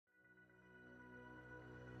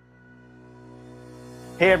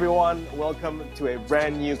Hey everyone, welcome to a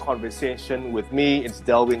brand new conversation with me. It's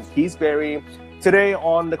Delwyn Keysberry. Today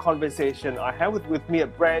on The Conversation, I have with me a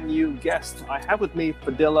brand new guest. I have with me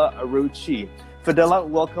Fadila Aruci. Fadila,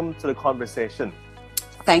 welcome to The Conversation.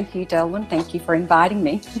 Thank you, Delwyn. Thank you for inviting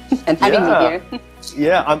me and having me here.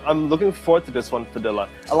 Yeah, I'm looking forward to this one, Fadila.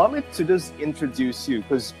 Allow me to just introduce you,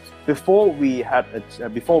 because before we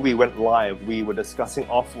went live, we were discussing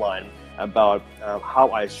offline about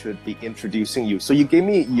how I should be introducing you. So you gave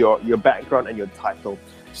me your background and your title.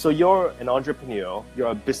 So you're an entrepreneur, you're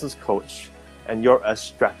a business coach, and you're a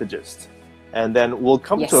strategist. And then we'll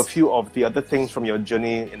come to a few of the other things from your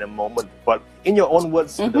journey in a moment. But in your own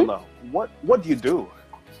words, Fadila, what do you do?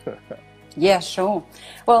 Yeah, sure.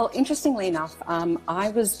 Well, interestingly enough, I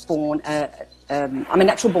was born, I'm a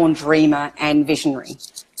natural born dreamer and visionary.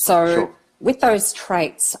 So with those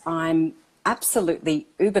traits, I'm absolutely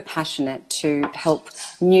uber passionate to help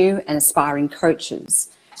new and aspiring coaches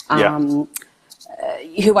who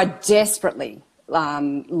are desperately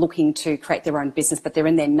looking to create their own business, but they're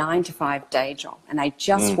in their 9-to-5 day job and they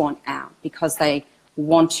just want out because they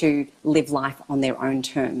want to live life on their own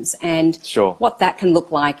terms. And what that can look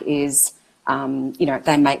like is,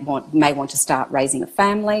 they may want to start raising a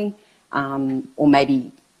family, or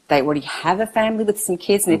maybe they already have a family with some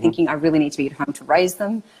kids and they're thinking, I really need to be at home to raise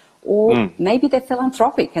them. Or maybe they're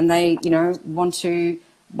philanthropic and they, want to,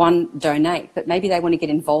 donate, but maybe they want to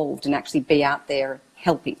get involved and actually be out there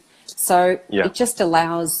helping. So it just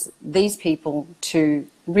allows these people to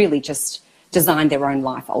really just design their own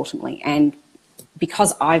life ultimately. And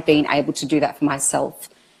because I've been able to do that for myself,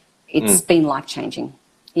 it's been life-changing.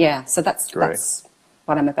 Yeah, so that's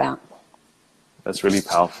what I'm about. That's really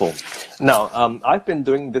powerful. Now, I've been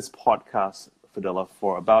doing this podcast, Fadila,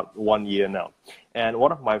 for about 1 year now. And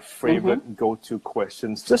one of my favorite go-to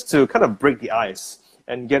questions, just to kind of break the ice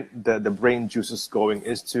and get the brain juices going,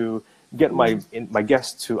 is to get my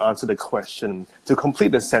guests to answer the question, to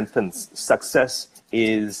complete the sentence, success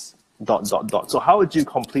is ... So how would you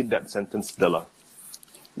complete that sentence, Fadila?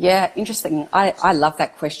 Yeah, interesting. I love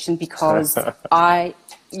that question because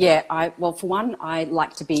well, for one, I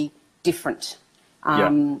like to be different.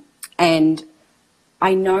 And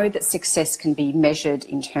I know that success can be measured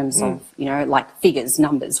in terms of, like figures,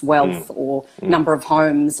 numbers, wealth, or number of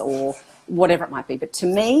homes, or whatever it might be. But to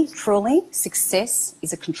me, truly, success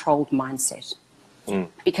is a controlled mindset,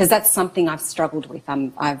 because that's something I've struggled with.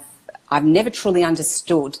 I've never truly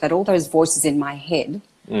understood that all those voices in my head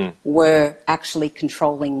were actually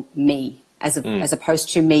controlling me, as opposed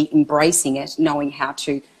to me embracing it, knowing how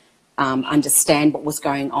to understand what was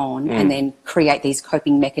going on, and then create these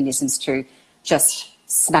coping mechanisms to just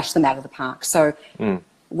smash them out of the park. So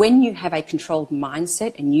when you have a controlled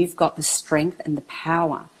mindset and you've got the strength and the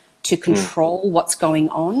power to control what's going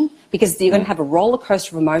on, because you're going to have a roller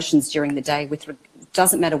coaster of emotions during the day,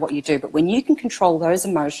 doesn't matter what you do, but when you can control those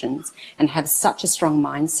emotions and have such a strong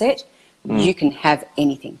mindset, you can have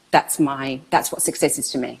anything. That's what success is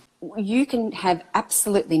to me. You can have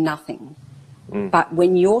absolutely nothing, but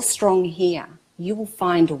when you're strong here, you will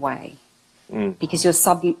find a way, because your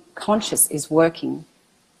subconscious is working.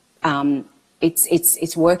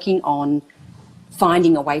 It's working on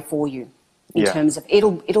finding a way for you in terms of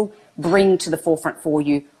it'll bring to the forefront for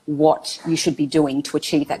you what you should be doing to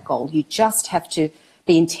achieve that goal. You just have to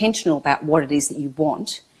be intentional about what it is that you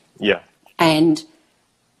want. And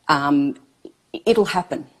it'll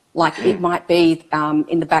happen. Like it might be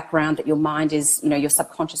in the background that your mind is, your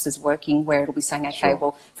subconscious is working, where it'll be saying, okay,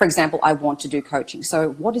 well, for example, I want to do coaching. So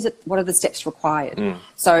what is it? What are the steps required?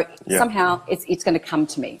 So somehow it's going to come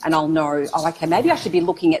to me and I'll know, oh, okay, maybe I should be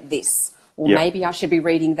looking at this, or maybe I should be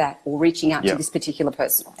reading that, or reaching out to this particular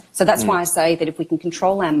person. So that's why I say that if we can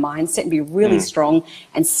control our mindset and be really strong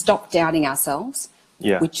and stop doubting ourselves,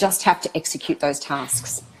 we just have to execute those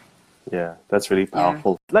tasks. Yeah, that's really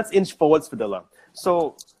powerful. Let's inch forwards, Fadila.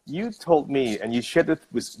 So you told me, and you shared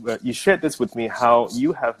this with me, how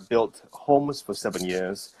you have built homes for 7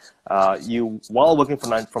 years. While working from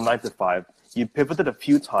 9 to 5, you pivoted a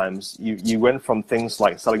few times. You went from things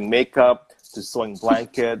like selling makeup to sewing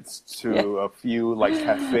blankets to a few like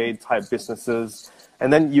cafe type businesses,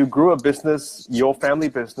 and then you grew a business, your family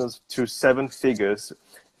business, to 7 figures,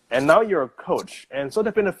 and now you're a coach. And so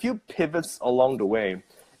there've been a few pivots along the way.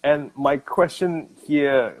 And my question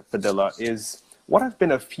here, Fadila, is, what have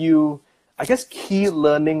been a few, I guess, key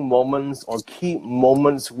learning moments or key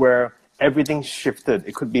moments where everything shifted?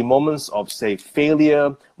 It could be moments of, say,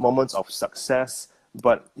 failure, moments of success.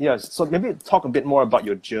 But yeah, so maybe talk a bit more about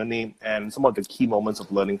your journey and some of the key moments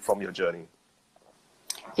of learning from your journey.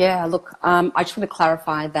 Yeah, look, I just want to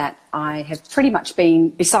clarify that I have pretty much been,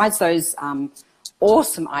 besides those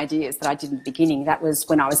awesome ideas that I did in the beginning. That was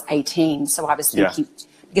when I was 18. So I was thinking,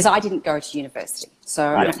 because I didn't go to university,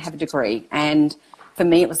 so I don't have a degree. And for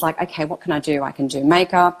me, it was like, okay, what can I do? I can do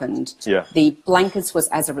makeup. And the blankets was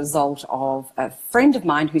as a result of a friend of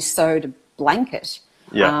mine who sewed a blanket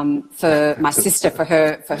for my sister, for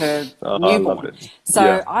her newborn.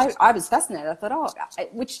 So I was fascinated. I thought,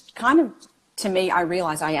 which kind of, to me, I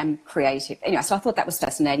realized I am creative. Anyway, so I thought that was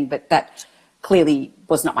fascinating, but that clearly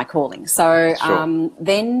was not my calling. So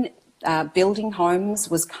then building homes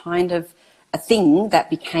was kind of a thing that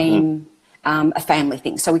became a family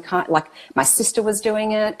thing. So we can't, like, my sister was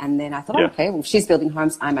doing it, and then I thought, okay, well, if she's building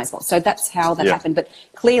homes, I may as well. So that's how that happened. But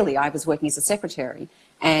clearly I was working as a secretary,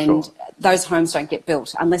 and those homes don't get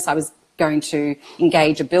built unless I was going to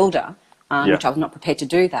engage a builder, which I was not prepared to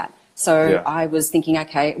do that. So I was thinking,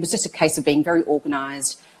 okay, it was just a case of being very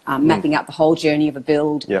organised, mapping out the whole journey of a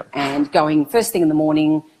build, and going first thing in the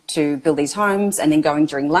morning to build these homes, and then going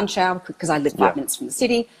during lunch hour, because I live 5 minutes from the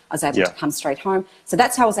city. I was able to come straight home. So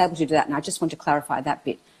that's how I was able to do that, and I just want to clarify that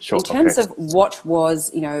bit. In terms of what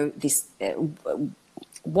was, you know, this,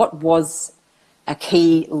 what was a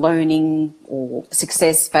key learning or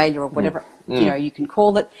success, failure, or whatever, you know, you can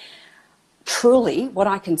call it, truly what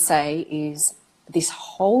I can say is this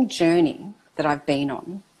whole journey that I've been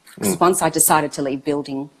on, because once I decided to leave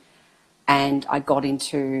building and I got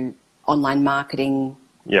into online marketing,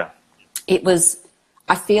 it was,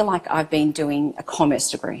 I feel like I've been doing a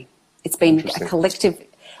commerce degree. It's been a collective,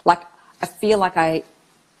 like, I feel like I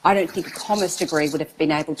don't think a commerce degree would have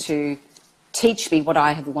been able to teach me what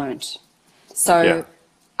I have learnt. So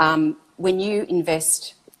when you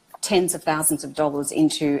invest tens of thousands of dollars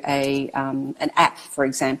into an app, for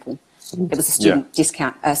example, it was a student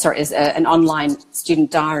discount, an online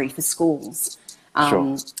student diary for schools.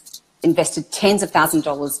 Invested tens of thousands of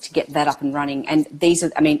dollars to get that up and running. And these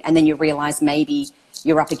are, I mean, and then you realise maybe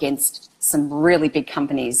you're up against some really big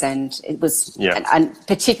companies, and it was, and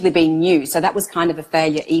particularly being new. So that was kind of a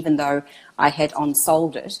failure, even though I had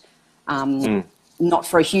on-sold it, not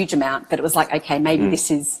for a huge amount, but it was like, okay, maybe this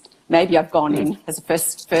is, maybe I've gone in as a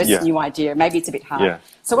first new idea. Maybe it's a bit hard.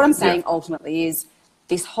 So what I'm saying ultimately is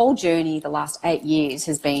this whole journey, the last 8 years,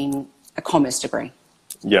 has been a commerce degree.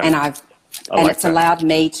 And it's allowed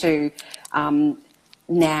me to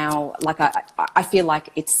now, like, I feel like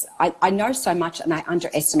it's, I know so much and I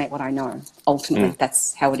underestimate what I know. Ultimately,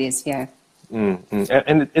 that's how it is,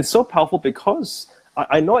 And it's so powerful because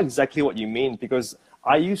I know exactly what you mean, because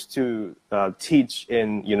I used to teach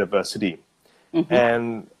in university,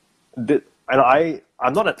 and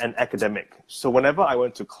I'm not an academic. So whenever I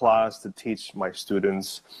went to class to teach my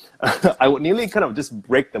students, I would nearly kind of just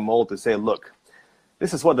break the mold to say, look,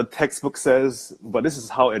 this is what the textbook says, but this is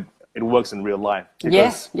how it works in real life.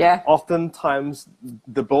 Because oftentimes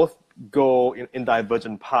they both go in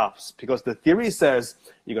divergent paths, because the theory says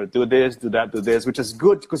you got to do this, do that, do this, which is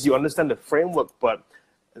good because you understand the framework. But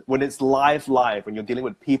when it's live, when you're dealing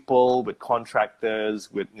with people, with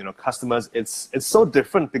contractors, with customers, it's so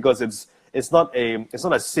different, because it's not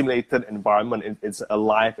a simulated environment. It's a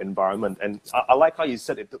live environment. And I like how you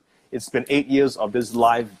said it's been 8 years of this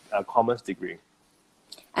live commerce degree.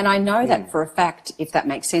 And I know that for a fact, if that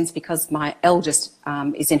makes sense, because my eldest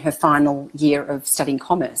is in her final year of studying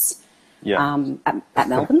commerce at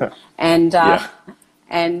Melbourne. And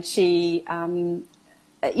and she, I'm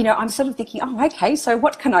sort of thinking, oh, okay, so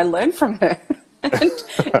what can I learn from her? And,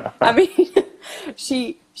 I mean,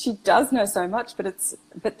 she does know so much,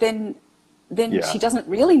 but then she doesn't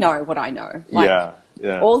really know what I know. Like,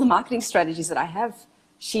 all the marketing strategies that I have,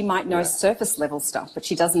 she might know surface level stuff, but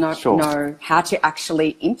she doesn't know how to actually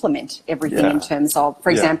implement everything in terms of,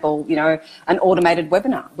 for example, an automated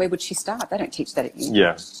webinar. Where would she start? They don't teach that at uni.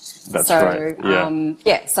 That's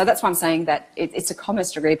right. So that's why I'm saying that it's a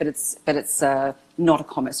commerce degree, but it's not a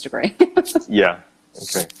commerce degree.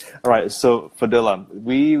 Okay. All right. So Fadila,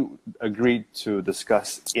 we agreed to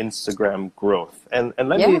discuss Instagram growth, and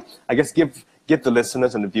let me, I guess, give the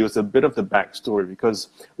listeners and the viewers a bit of the backstory, because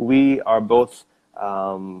we are both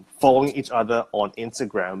following each other on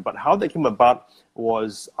Instagram. But how they came about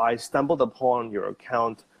was I stumbled upon your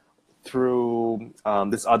account through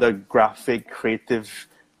this other graphic creative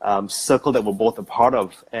circle that we're both a part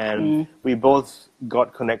of, and we both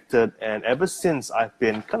got connected, and ever since I've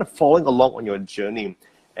been kind of following along on your journey.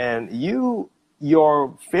 And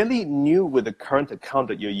you're fairly new with the current account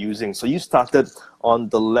that you're using. So you started on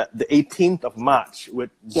the 18th of March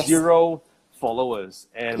with 0 followers,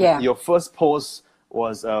 and your first post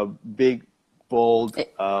was a big, bold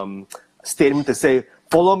statement to say,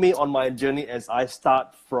 follow me on my journey as I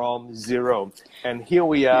start from 0. And here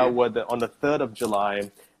we are on the 3rd of July,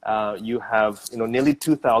 You have, nearly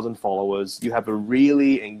 2,000 followers. You have a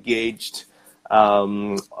really engaged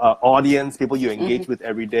audience, people you engage with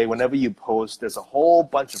every day. Whenever you post, there's a whole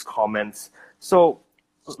bunch of comments. So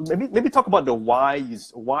maybe talk about the why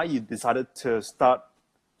you decided to start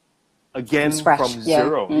again from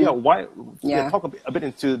zero. Why? Talk a bit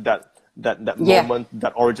into that moment,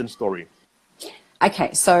 that origin story.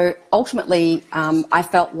 Okay, so ultimately, I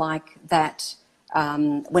felt like that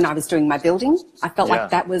when I was doing my building, I felt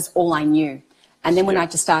like that was all I knew. And then when I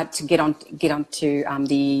just started to get onto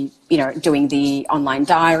the, doing the online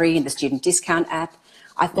diary and the student discount app,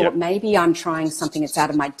 I thought maybe I'm trying something that's out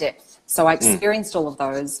of my depth. So I experienced all of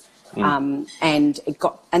those, and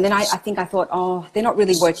then I think I thought, oh, they're not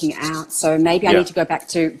really working out, so maybe I need to go back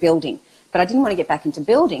to building. But I didn't want to get back into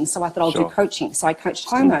building, so I thought I'll do coaching. So I coached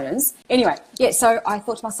homeowners. Anyway, so I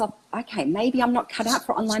thought to myself, okay, maybe I'm not cut out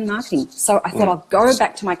for online marketing. So I thought I'll go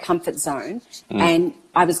back to my comfort zone, and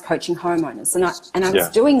I was coaching homeowners. And I was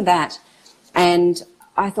doing that, and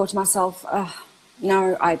I thought to myself,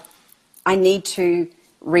 no, I need to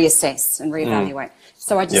reassess and reevaluate.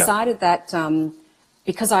 So I decided that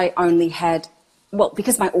because I only had,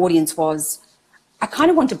 because my audience was, I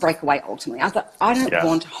kind of want to break away ultimately. I thought, I don't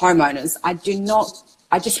want homeowners. I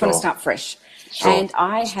just want to start fresh. And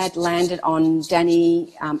I had landed on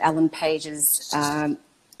Danny Allen Page's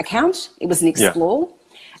account. It was an Explore.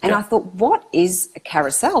 And I thought, what is a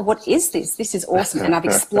carousel? What is this? This is awesome. And I've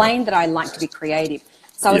explained that I like to be creative.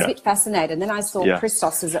 So I was a bit fascinated. And then I saw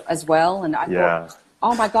Christos as well. And I thought,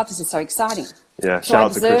 oh my God, this is so exciting. Yeah, so shout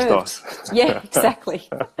out to Christos. Yeah, exactly.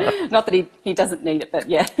 Not that he doesn't need it, but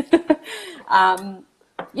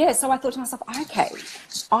so I thought to myself, okay,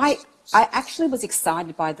 I actually was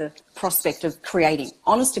excited by the prospect of creating.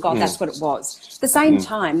 Honest to God, that's what it was. At the same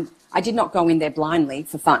time, I did not go in there blindly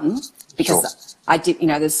for fun because I did,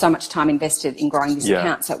 there's so much time invested in growing this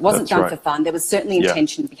account. So it wasn't done for fun. There was certainly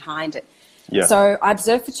intention behind it. So I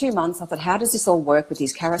observed for 2 months. I thought, how does this all work with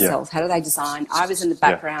these carousels? How do they design? I was in the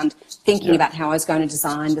background thinking about how I was going to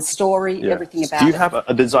design the story, everything about it. Do you have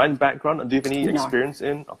a design background? Do you have any experience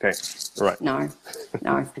in? Okay, right. No.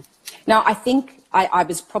 No, I think I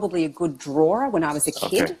was probably a good drawer when I was a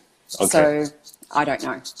kid. So I don't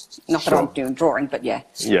know. Not that I'm doing drawing, but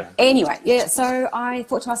Anyway, so I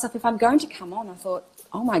thought to myself, if I'm going to come on, I thought,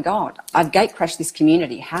 oh my God, I've gate crashed this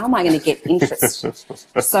community. How am I going to get interest?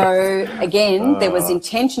 So again, there was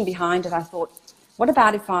intention behind it. I thought, what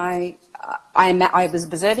about if I was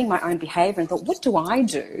observing my own behavior and thought, what do I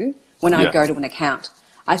do when I go to an account?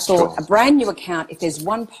 I thought a brand new account, if there's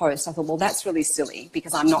one post, I thought, well, that's really silly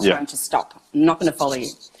because I'm not going to stop. I'm not going to follow you.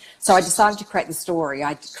 So I decided to create the story.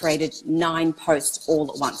 I created 9 posts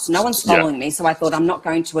all at once. No one's following me, so I thought I'm not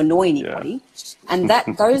going to annoy anybody. And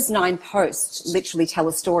those 9 posts literally tell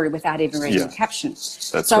a story without even reading the caption.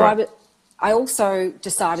 I also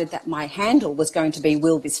decided that my handle was going to be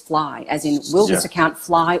will this fly, as in will this account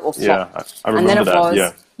fly or flop? I remember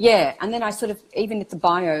that. And then I sort of, even with the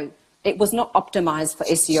bio, it was not optimized for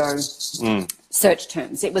SEO search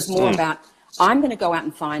terms. It was more about, I'm going to go out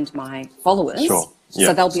and find my followers.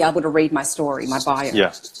 So they'll be able to read my story, my bio.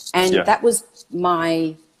 And that was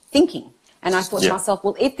my thinking. And I thought to myself,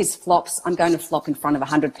 well, if this flops, I'm going to flop in front of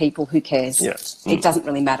 100 people. Who cares? It doesn't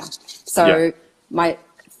really matter. So my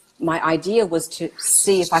idea was to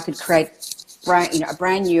see if I could create a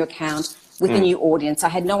brand new account with a new audience. I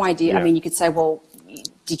had no idea. I mean, you could say, well,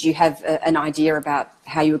 did you have an idea about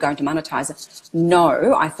how you were going to monetize it?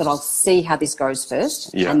 No, I thought I'll see how this goes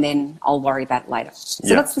first and then I'll worry about it later.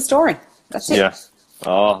 So that's the story. That's it.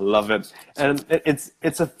 Oh, love it. And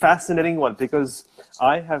it's a fascinating one because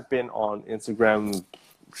I have been on Instagram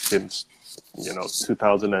since,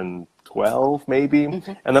 2012 maybe.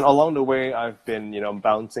 And then along the way, I've been,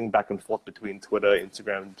 bouncing back and forth between Twitter and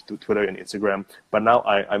Instagram. But now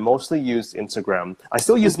I mostly use Instagram. I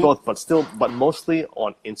still use both, but mostly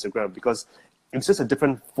on Instagram because it's just a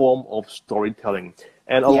different form of storytelling.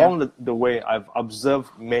 And along the way, I've observed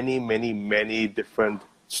many, many, many different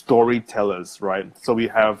storytellers, right? So we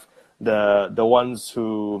have the ones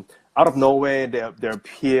who out of nowhere they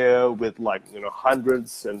appear with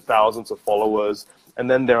hundreds and thousands of followers, and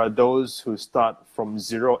then there are those who start from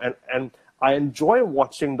zero, and I enjoy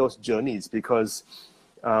watching those journeys because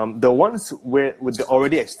the ones with the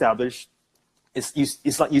already established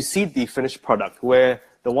it's like you see the finished product, where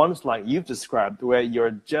the ones like you've described, where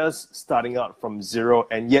you're just starting out from zero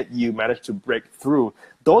and yet you manage to break through.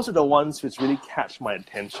 Those are the ones which really catch my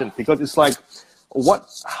attention because it's like,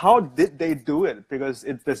 how did they do it? Because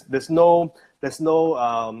there's no there's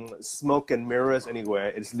no smoke and mirrors anywhere.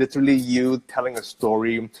 It's literally you telling a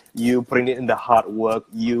story, you putting it in the hard work,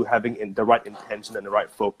 you having the right intention and the right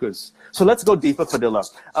focus. So let's go deeper, Fadila.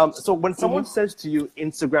 So when someone says to you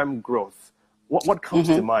Instagram growth, what comes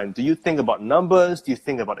to mind? Do you think about numbers? Do you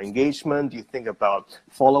think about engagement? Do you think about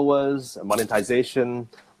followers, monetization?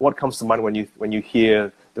 What comes to mind when you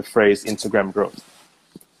hear the phrase Instagram growth?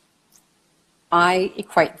 I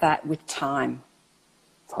equate that with time.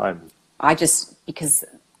 Time. Because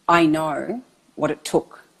I know what it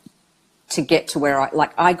took to get to where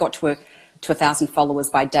I got to 1,000 followers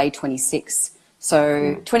by day 26.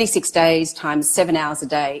 So 26 days times 7 hours a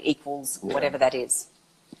day equals whatever that is.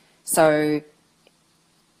 So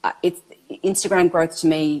Instagram growth to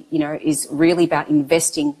me, is really about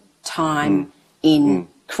investing time in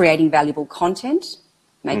creating valuable content,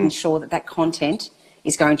 making sure that content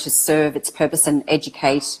is going to serve its purpose and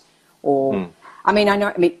educate or...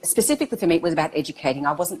 specifically for me, it was about educating.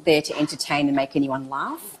 I wasn't there to entertain and make anyone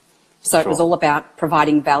laugh. So it was all about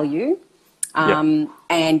providing value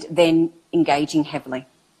and then engaging heavily.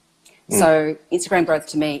 So Instagram growth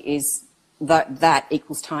to me is that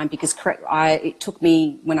equals time, because it took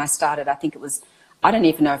me, when I started, I think it was, I don't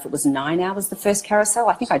even know if it was 9 hours, the first carousel.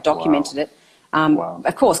 I think I documented it.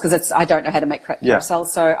 Of course, because I don't know how to make carousels.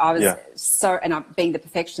 So I was and being the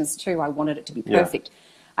perfectionist too, I wanted it to be perfect.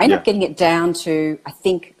 I ended up getting it down to, I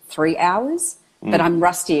think, 3 hours, but I'm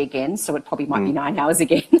rusty again, so it probably might be 9 hours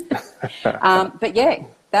again. But yeah,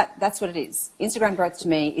 that's what it is. Instagram growth to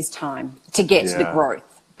me is time to get to the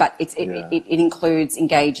growth, but it includes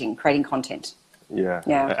engaging, creating content. Yeah.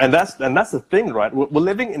 And that's the thing, right? We're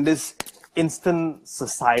living in this instant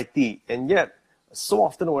society, and yet so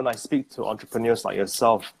often when I speak to entrepreneurs like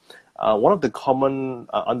yourself, one of the common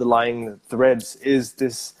underlying threads is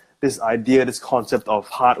this idea, this concept of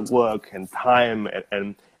hard work and time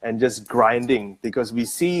and just grinding, because we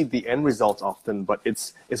see the end results often, but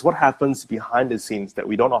it's what happens behind the scenes that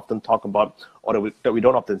we don't often talk about, or that we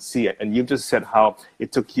don't often see it. And you've just said how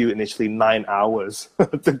it took you initially 9 hours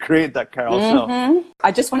to create that carousel.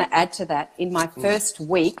 I just want to add to that. In my first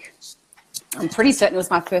week, I'm pretty certain it was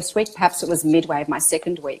my first week, perhaps it was midway of my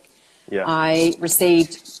second week, I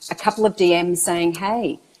received a couple of DMs saying,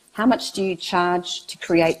 hey, how much do you charge to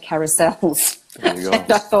create carousels? There you go.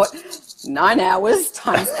 And I thought, 9 hours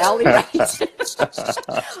times hourly rate.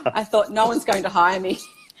 I thought, no one's going to hire me.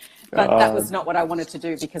 But that was not what I wanted to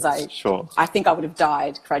do, because I think I would have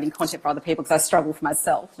died creating content for other people, because I struggle for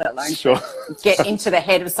myself, let alone get into the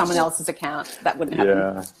head of someone else's account. That wouldn't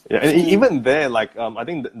happen. Yeah. And even there, I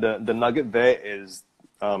think the nugget there is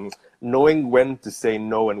knowing when to say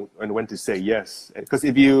no and when to say yes. Because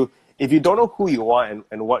if you don't know who you are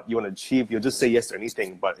and what you want to achieve, you'll just say yes to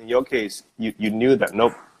anything. But in your case, you knew that,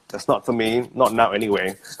 nope, that's not for me, not now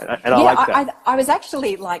anyway. And I like that. I was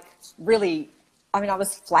actually really, I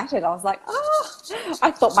was flattered. I was like,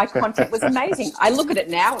 I thought my content was amazing. I look at it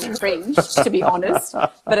now and cringe, to be honest.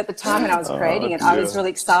 But at the time when I was creating it, I was really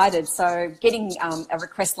excited. So getting a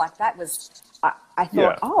request like that was, I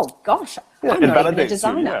thought, oh gosh, I'm not even a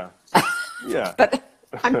designer. But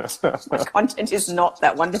my content is not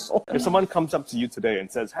that wonderful. If someone comes up to you today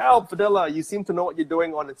and says, help, Fadila, you seem to know what you're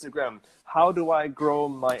doing on Instagram. How do I grow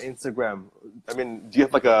my Instagram? I mean, do you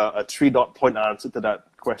have a 3-point answer to that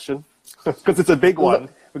question? Because it's a big one.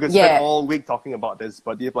 We could spend all week talking about this,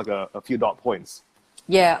 but do you have a few dot points?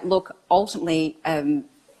 Yeah, look, ultimately,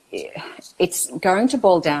 it's going to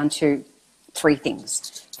boil down to 3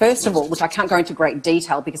 things. First of all, which I can't go into great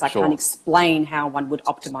detail because I can't explain how one would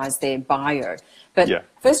optimize their bio. But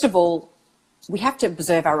first of all, we have to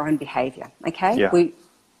observe our own behavior, okay? Yeah. We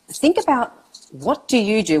think about, what do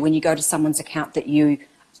you do when you go to someone's account that you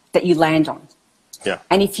land on? Yeah.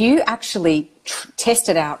 And if you actually test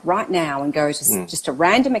it out right now and go to just a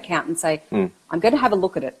random account and say, I'm going to have a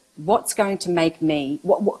look at it. What's going to make me,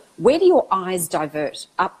 where do your eyes divert?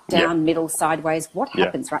 Up, down, middle, sideways? What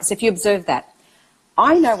happens, right? So if you observe that,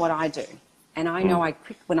 I know what I do. And I know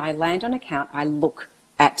when I land on an account, I look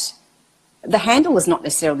at, the handle is not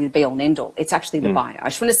necessarily the be all and end all. It's actually the bio. I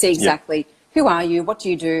just want to see exactly who are you? What do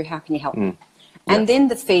you do? How can you help me? And then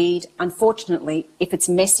the feed, unfortunately, if it's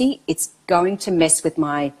messy, it's going to mess with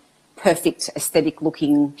my perfect aesthetic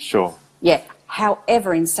looking. Yeah.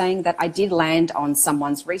 However, in saying that, I did land on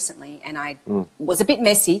someone's recently and I was a bit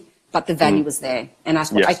messy, but the value was there. And I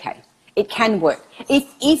thought, okay, it can work.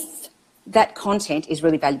 If that content is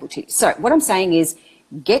really valuable to you. So what I'm saying is,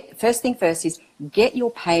 first thing first is get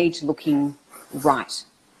your page looking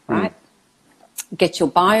right? Get your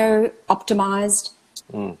bio optimized,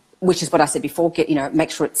 which is what I said before.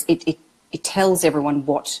 Make sure it it tells everyone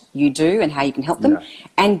what you do and how you can help them,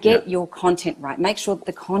 and get your content right. Make sure that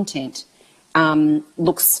the content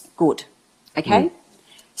looks good, okay?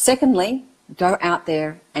 Secondly, go out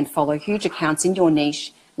there and follow huge accounts in your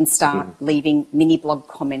niche and start leaving mini blog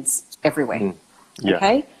comments everywhere,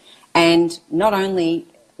 okay? And not only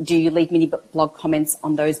do you leave mini blog comments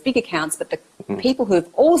on those big accounts, but the people who have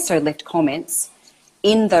also left comments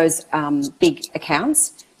in those big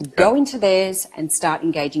accounts, go into theirs and start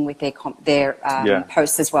engaging with their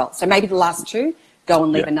posts as well. So maybe the last two, go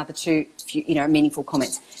and leave another two, meaningful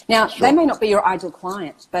comments. Now, they may not be your ideal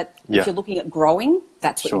client, but if you're looking at growing,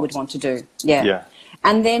 that's what you would want to do.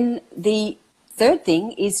 And then the third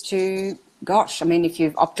thing is to, if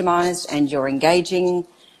you've optimized and you're engaging,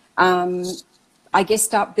 I guess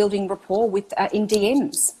start building rapport with in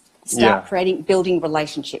DMs. Start building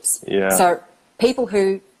relationships. So people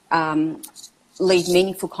who leave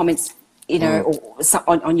meaningful comments, or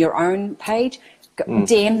on your own page,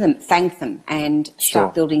 DM them, thank them, and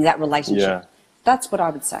start building that relationship. That's what I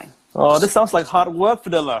would say. Oh, this sounds like hard work,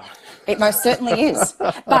 Fadila. It most certainly is.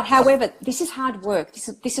 But however, this is hard work.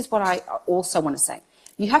 This is what I also want to say.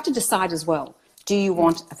 You have to decide as well. Do you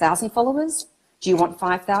want 1,000 followers? Do you want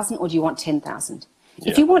 5,000, or do you want 10,000?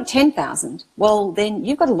 If you want 10,000, well, then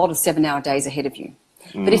you've got a lot of 7-hour days ahead of you.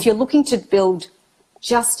 But if you're looking to build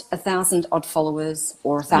just 1,000 odd followers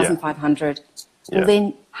or 1,500, well,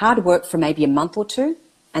 then hard work for maybe a month or two,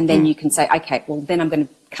 and then you can say, okay, well, then I'm going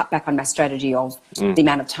to cut back on my strategy of the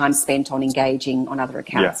amount of time spent on engaging on other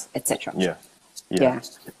accounts, etc.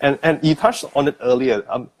 And you touched on it earlier.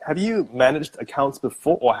 Have you managed accounts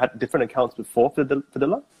before, or had different accounts before,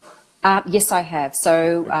 Fadila? Yes, I have.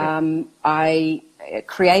 So I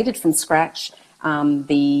created from scratch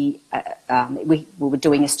we were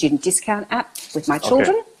doing a student discount app with my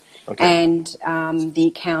children, and the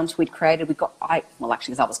account we'd created, because I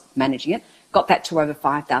was managing it, got that to over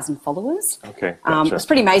 5,000 followers. It was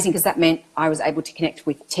pretty amazing because that meant I was able to connect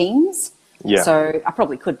with teens. So I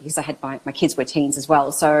probably could, because I had my kids were teens as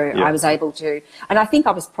well. So I was able to, and I think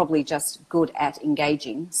I was probably just good at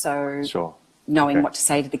engaging. So knowing what to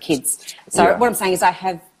say to the kids. So what I'm saying is I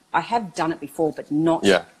have done it before, but not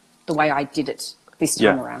the way I did it this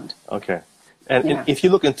time around. And if you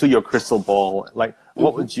look into your crystal ball, like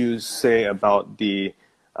what would you say about the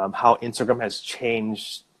how Instagram has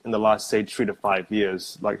changed in the last, say, 3 to 5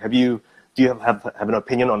 years? Like, do you have an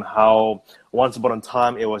opinion on how once upon a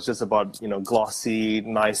time it was just about glossy,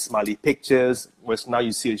 nice, smiley pictures, whereas now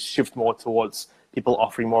you see a shift more towards people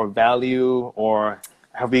offering more value, or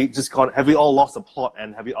have we all lost the plot,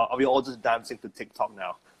 and are we all just dancing to TikTok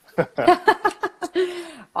now?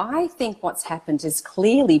 I think what's happened is,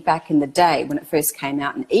 clearly back in the day when it first came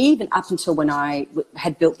out, and even up until when I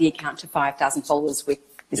had built the account to 5,000 followers with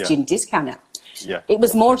the student discount app, it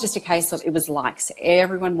was more just a case of, it was likes.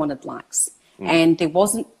 Everyone wanted likes. And there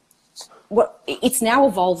wasn't, it's now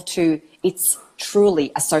evolved to, it's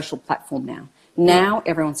truly a social platform now. Now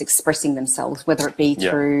everyone's expressing themselves, whether it be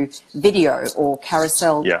through video or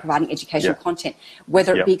carousel, providing educational content,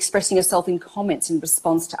 whether it be expressing yourself in comments in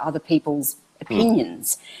response to other people's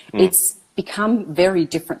opinions. It's become very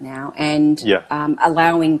different now, and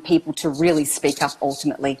allowing people to really speak up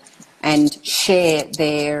ultimately and share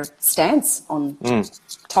their stance on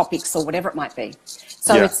topics or whatever it might be.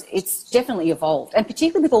 So it's definitely evolved, and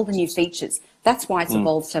particularly with all the new features. That's why it's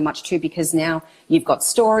evolved so much too, because now you've got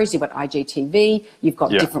stories, you've got IGTV, you've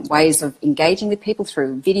got different ways of engaging with people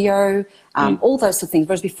through video, all those sort of things.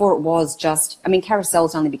 Whereas before it was just,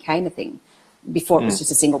 carousels only became a thing. Before it was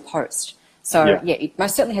just a single post. So it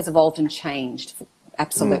most certainly has evolved and changed.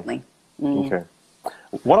 Absolutely. Okay.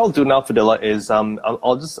 What I'll do now, Fadila, is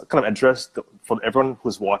I'll just kind of address for everyone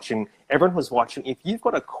who's watching. Everyone who's watching, if you've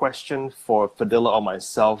got a question for Fadila or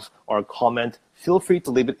myself, or a comment, feel free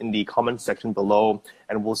to leave it in the comment section below,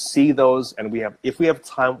 and we'll see those. And if we have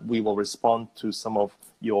time, we will respond to some of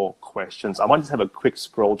your questions. I want to have a quick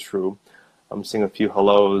scroll through. I'm seeing a few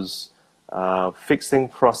hellos. Fixing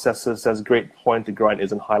processes, says, great point. The grind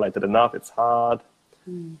isn't highlighted enough. It's hard.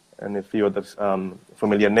 And a few of the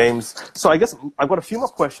familiar names. So I guess I've got a few more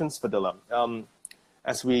questions, Fadila.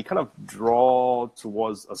 As we kind of draw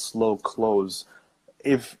towards a slow close,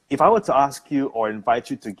 if I were to ask you or invite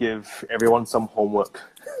you to give everyone some homework,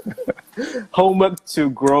 homework to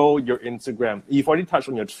grow your Instagram. You've already touched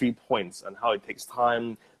on your 3 points and how it takes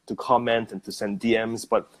time to comment and to send DMs,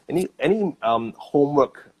 but any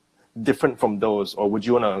homework different from those, or would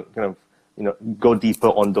you want to kind of go deeper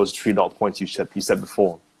on those 3 dot points you said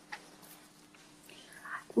before?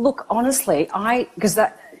 Look, honestly, because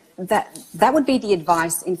that would be the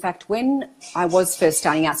advice. In fact, when I was first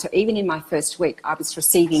starting out, so even in my first week, I was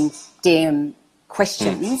receiving DM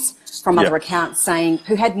questions from other accounts saying,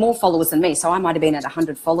 who had more followers than me. So I might have been at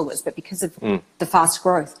 100 followers, but because of the fast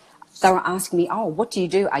growth, they were asking me, oh, what do you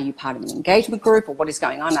do? Are you part of an engagement group or what is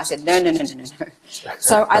going on? I said, no.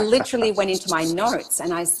 So I literally went into my notes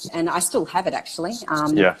and I still have it actually.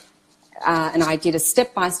 And I did a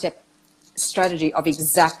step-by-step strategy of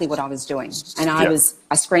exactly what I was doing. And I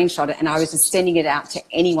screenshot it and I was just sending it out to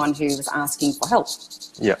anyone who was asking for help.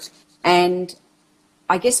 Yeah. And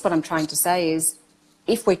I guess what I'm trying to say is,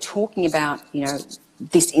 if we're talking about, you know,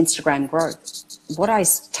 this Instagram growth, what I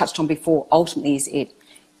touched on before ultimately is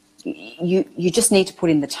you just need to put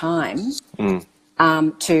in the time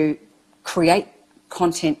to create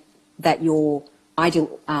content that your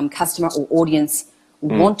ideal customer or audience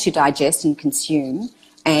want to digest and consume,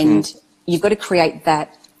 and you've got to create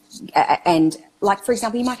that. And like, for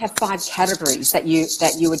example, you might have 5 categories that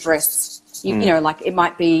you address. You know, like it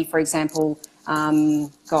might be, for example,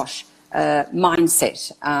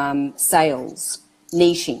 mindset, sales,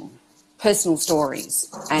 niching, personal stories,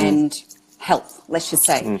 and health, let's just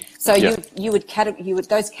say. So you would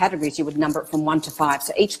those categories, you would number it from 1 to 5.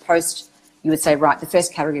 So each post you would say, right, the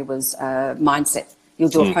first category was mindset. You'll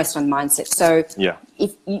do a post on mindset. So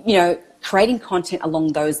if you know, creating content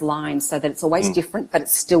along those lines so that it's always different, but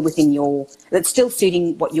it's still within it's still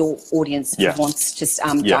suiting what your audience wants to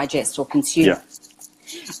digest or consume.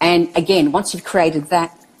 And again, once you've created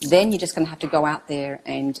that, then you're just going to have to go out there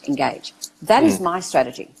and engage. That is my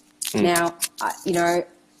strategy. Now, you know,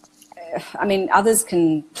 I mean, others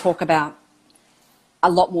can talk about a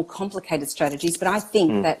lot more complicated strategies, but I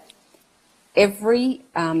think that every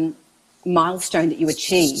milestone that you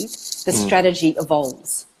achieve, the strategy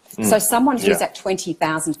evolves. So someone who's at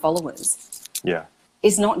 20,000 followers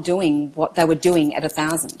is not doing what they were doing at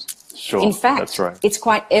 1,000. Sure, in fact, that's right. It's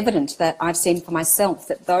quite evident that I've seen for myself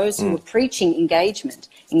that those who were preaching engagement,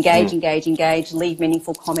 engage, leave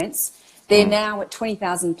meaningful comments, they're now at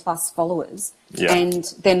 20,000 plus followers,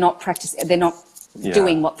 and they're not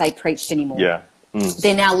doing what they preached anymore.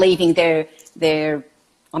 They're now leaving their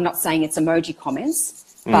I'm not saying it's emoji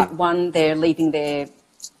comments, but one, they're leaving their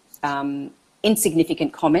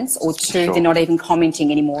insignificant comments, or 2, they're not even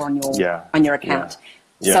commenting anymore on your account.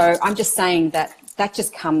 So I'm just saying that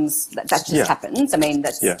just happens. I mean,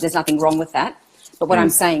 there's nothing wrong with that. But what I'm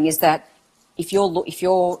saying is that if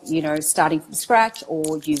you're you know, starting from scratch,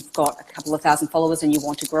 or you've got a couple of thousand followers and you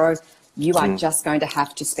want to grow, you are just going to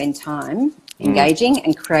have to spend time engaging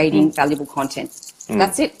and creating valuable content.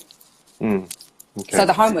 That's it. Okay. So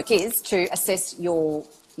the homework is to assess your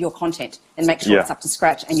content and make sure it's up to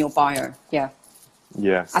scratch, and your bio. I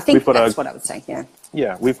think that's what I would say.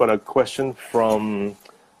 We've got a question from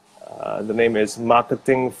the name is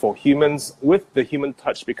Marketing for Humans. With the human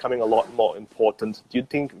touch becoming a lot more important, do you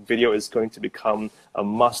think video is going to become a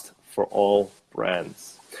must for all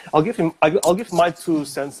brands? I'll give my 2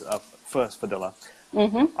 cents first, Fadila.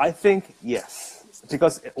 I think yes,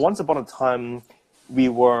 because once upon a time it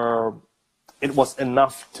was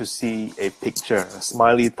enough to see a picture, a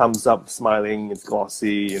smiley, thumbs up, smiling, it's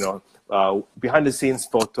glossy, you know, behind the scenes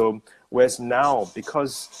photo. Whereas now,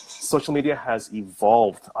 because social media has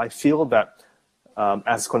evolved, I feel that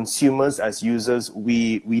as consumers, as users,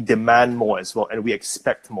 we demand more as well, and we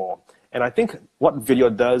expect more. And I think what video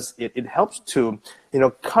does, it helps to, you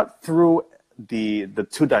know, cut through the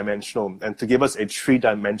 2-dimensional and to give us a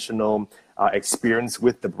 3-dimensional experience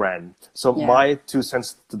with the brand. So my 2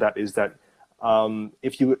 cents to that is that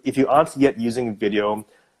if you aren't yet using video,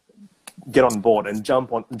 get on board and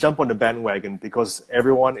jump on the bandwagon, because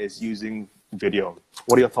everyone is using video.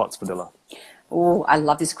 What are your thoughts, Fadila? Oh, I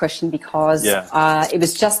love this question, because it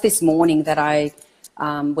was just this morning that I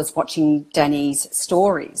was watching Danny's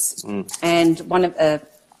stories, and one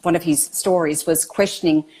of his stories was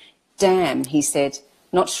questioning, damn, he said,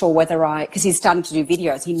 not sure whether because he's starting to do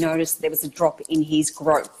videos, he noticed there was a drop in his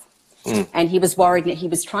growth. And he was worried, that he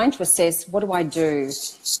was trying to assess, what do I do?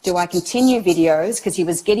 Do I continue videos? Because he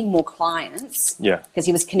was getting more clients, because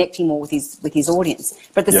he was connecting more with his audience.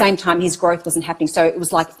 But at the same time, his growth wasn't happening. So it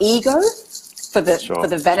was like ego for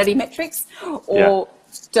the vanity metrics, or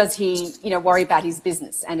does he, you know, worry about his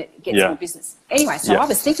business and it gets more business? Anyway, so I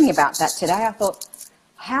was thinking about that today. I thought,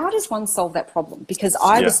 how does one solve that problem? Because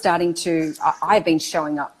I was starting to, I've been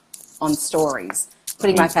showing up on stories,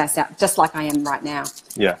 putting my face out just like I am right now.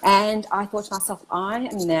 And I thought to myself, I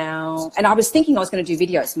am now, and I was thinking I was going to do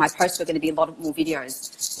videos. My posts were going to be a lot more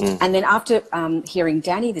videos. And then after hearing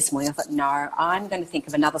Danny this morning, I thought, no, I'm going to think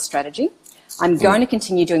of another strategy. I'm going to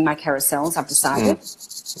continue doing my carousels, I've decided.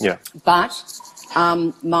 But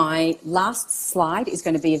My last slide is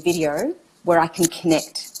going to be a video where I can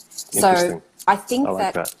connect. So I think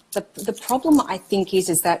that the problem I think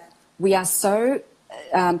is that we are so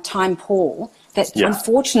time poor that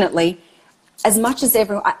unfortunately, as much as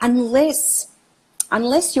everyone,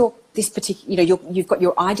 unless you're this particular, you've got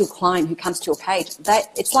your ideal client who comes to your page,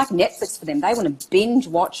 it's like Netflix for them. They want to binge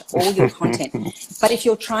watch all your content. But if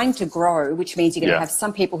you're trying to grow, which means you're going to have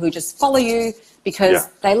some people who just follow you because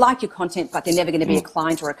they like your content, but they're never going to be a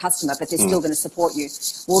client or a customer, but they're still going to support you.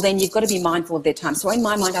 Well, then you've got to be mindful of their time. So in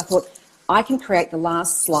my mind, I thought I can create the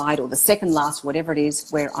last slide or the second last, whatever it is,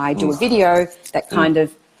 where I do a video that kind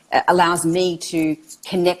of allows me to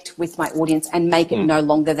connect with my audience and make it no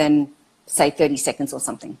longer than, say, 30 seconds or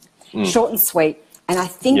something. Short and sweet. And I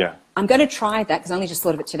think I'm going to try that because I only just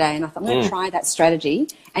thought of it today. And I thought I'm going to try that strategy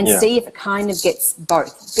and see if it kind of gets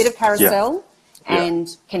both. A bit of carousel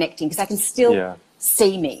and connecting, because I can still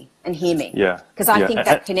see me and hear me. Because I think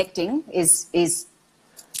that connecting is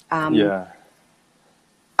I've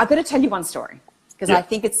got to tell you one story because I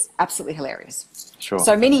think it's absolutely hilarious.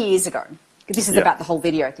 So many years ago, this is about the whole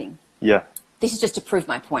video thing. This is just to prove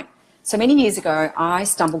my point. So many years ago, I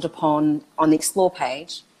stumbled upon, on the Explore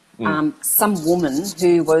page, some woman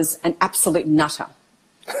who was an absolute nutter.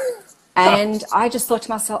 And I just thought to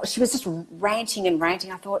myself, she was just ranting and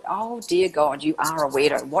ranting. I thought, oh, dear God, you are a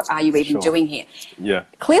weirdo. What are you even doing here?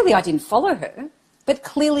 Clearly, I didn't follow her, but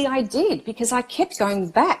clearly I did because I kept going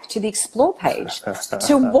back to the Explore page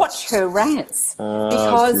to watch her rants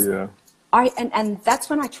because... And that's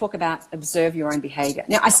when I talk about observe your own behaviour.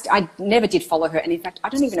 Now, I never did follow her. And in fact, I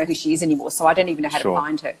don't even know who she is anymore. So I don't even know how to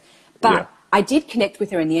find her. But I did connect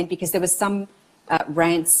with her in the end because there was some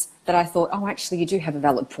rants that I thought, oh, actually, you do have a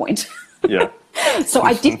valid point. So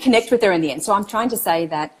I did connect with her in the end. So I'm trying to say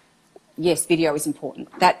that, yes, video is important.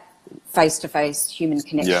 That face-to-face human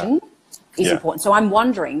connection is important. So I'm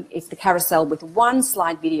wondering if the carousel with one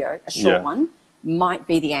slide video, a short one, might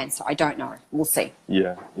be the answer. I don't know. We'll see.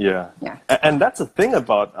 And that's the thing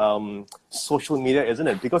about social media, isn't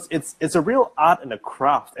it? Because it's a real art and a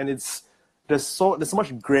craft, and there's so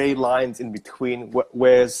much gray lines in between.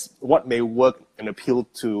 Whereas what may work and appeal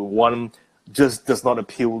to one just does not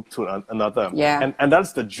appeal to another. And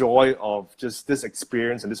that's the joy of just this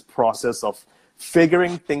experience and this process of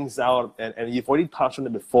figuring things out. And you've already touched on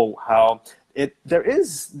it before, how there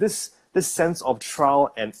is this sense of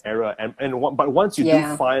trial and error, but once you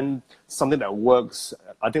do find something that works,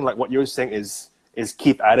 I think like what you're saying is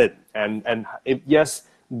keep at it, and yes,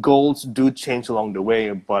 goals do change along the way,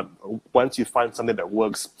 but once you find something that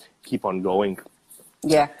works, keep on going.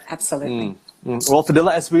 Absolutely. Well,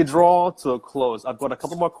 Fadila, as we draw to a close, I've got a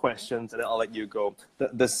couple more questions, and then I'll let you go.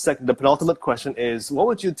 The penultimate question is, what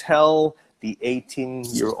would you tell the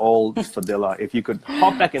 18-year-old Fadila if you could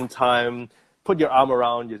hop back in time, put your arm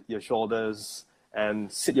around your shoulders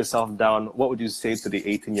and sit yourself down? What would you say to the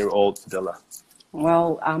 18-year-old Fadila?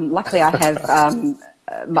 Well, luckily I have,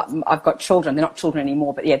 I've got children. They're not children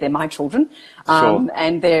anymore, but they're my children.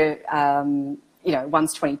 And they're,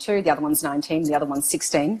 one's 22, the other one's 19, the other one's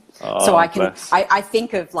 16. So I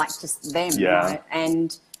think of like just them, right?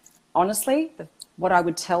 And honestly, what I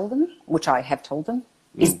would tell them, which I have told them,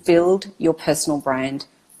 is build your personal brand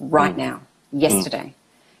right now, yesterday.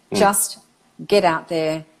 Just get out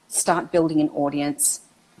there, start building an audience.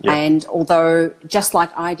 And although, just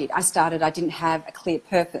like I did, I didn't have a clear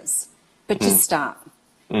purpose, but just start.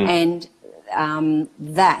 And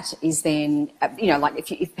that is then,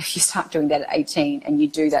 like if you start doing that at 18 and you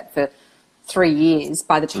do that for 3 years,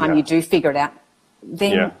 by the time you do figure it out,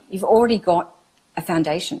 then you've already got a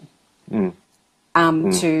foundation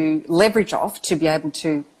to leverage off to be able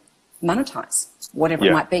to monetize whatever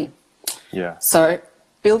it might be. So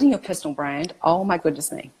building your personal brand, oh my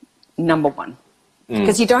goodness me, number one.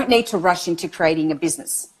 Because you don't need to rush into creating a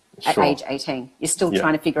business at age 18. You're still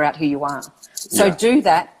trying to figure out who you are. So do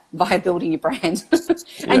that by building your brand.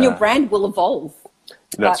 And your brand will evolve.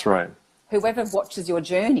 That's right. Whoever watches your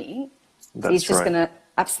journey is just going to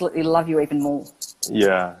absolutely love you even more. You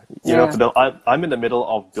know, Fadila, I'm in the middle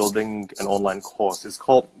of building an online course. It's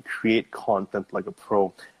called Create Content Like a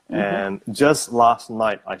Pro. And just last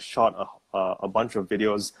night, I shot a bunch of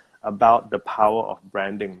videos about the power of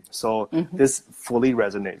branding. So this fully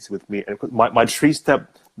resonates with me. And my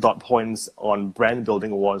 3-step dot points on brand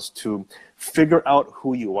building was to figure out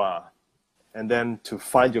who you are, and then to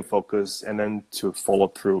find your focus, and then to follow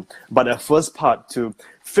through. But the first part, to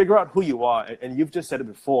figure out who you are, and you've just said it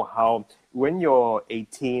before, how when you're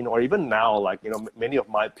 18 or even now, like, many of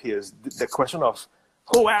my peers, the question of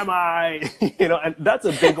who am I, and that's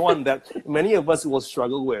a big one that many of us will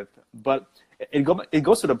struggle with. But it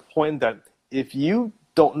goes to the point that if you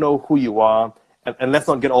don't know who you are, and let's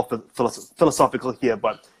not get off the philosophical here,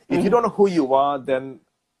 but if you don't know who you are, then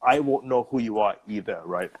I won't know who you are either,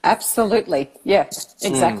 right? Absolutely. Yeah,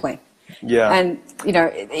 exactly. Yeah. And, you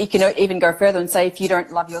know, you can even go further and say, if you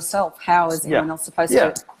don't love yourself, how is anyone else supposed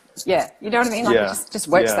to? Yeah. You know what I mean? Like, it just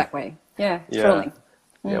works that way. Yeah, truly.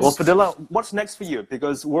 Yeah. Well, Fadila, what's next for you?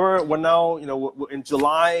 Because we're now, you know, we're in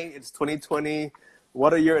July, it's 2020.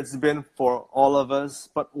 What a year it's been for all of us.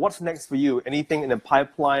 But what's next for you? Anything in the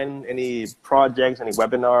pipeline? Any projects, any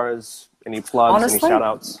webinars, any plugs, any shout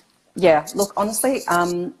outs? Yeah, look, honestly,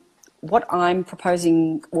 what I'm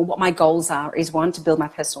proposing, or what my goals are, is one, to build my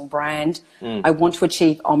personal brand. I want to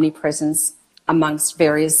achieve omnipresence amongst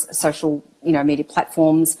various social, you know, media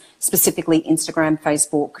platforms, specifically Instagram,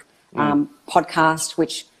 Facebook, podcast,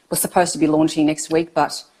 which was supposed to be launching next week,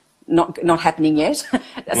 but not happening yet.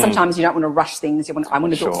 Sometimes you don't want to rush things. I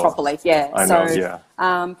want to do it properly. Yeah.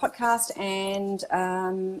 Podcast and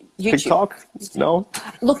YouTube. TikTok? No.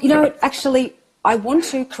 Look, you know, actually, I want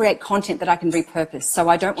to create content that I can repurpose. So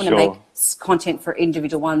I don't want to make content for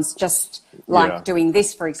individual ones, just like doing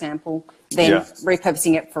this, for example, then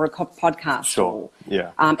repurposing it for a podcast. Sure.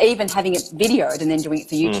 Even having it videoed and then doing it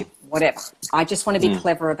for YouTube, whatever. I just want to be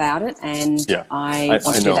clever about it, and I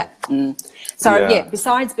want to do that. So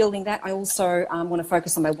besides building that, I also want to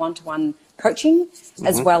focus on my one-to-one coaching,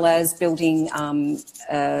 as well as building an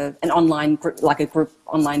online group, like a group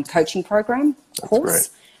online coaching program course.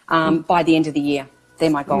 By the end of the year. They're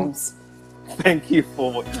my goals. Thank you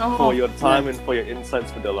for your time and for your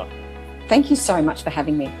insights, Fadila. Thank you so much for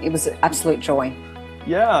having me. It was an absolute joy.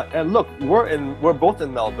 Yeah, and look, we're both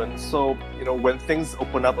in Melbourne, so you know, when things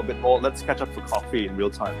open up a bit more, let's catch up for coffee in real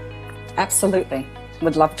time. Absolutely,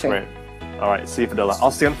 would love to. Great. All right, see you, Fadila.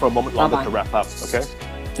 I'll stay on for a moment longer to wrap up. Okay.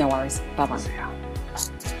 No worries. Bye bye.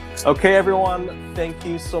 Okay, everyone. Thank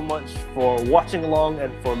you so much for watching along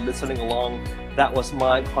and for listening along. That was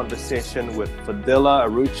my conversation with Fadila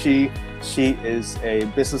Aruci. She is a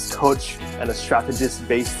business coach and a strategist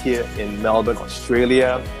based here in Melbourne,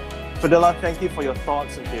 Australia. Fadila, thank you for your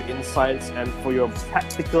thoughts and for your insights and for your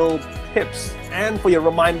practical tips and for your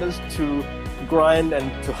reminders to grind and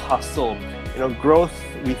to hustle. You know, growth,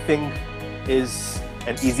 we think, is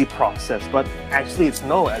an easy process, but actually it's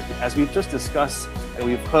no, as we've just discussed and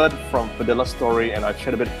we've heard from Fadila's story, and I've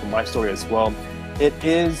shared a bit from my story as well. It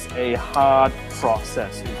is a hard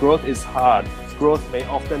process. Growth is hard. Growth may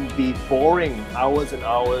often be boring, hours and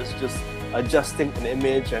hours just adjusting an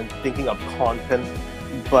image and thinking of content.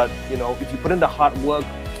 But you know, if you put in the hard work,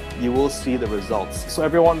 you will see the results. So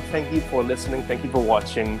everyone, thank you for listening. Thank you for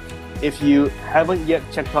watching. If you haven't yet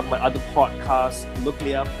checked out my other podcasts, look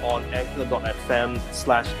me up on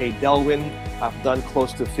anchor.fm/HeyDelwin. I've done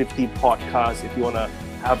close to 50 podcasts. If you want to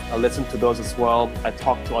have a listen to those as well. I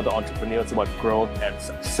talk to other entrepreneurs about growth and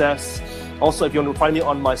success. Also, if you want to find me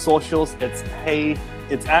on my socials, it's at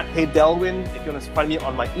HeyDelwin. If you want to find me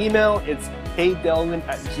on my email, it's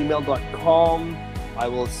heydelwin@gmail.com. I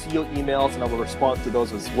will see your emails and I will respond to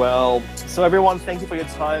those as well. So everyone, thank you for your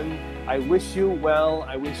time. I wish you well.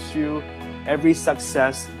 I wish you every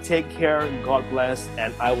success. Take care. God bless.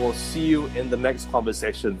 And I will see you in the next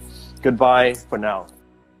conversation. Goodbye for now.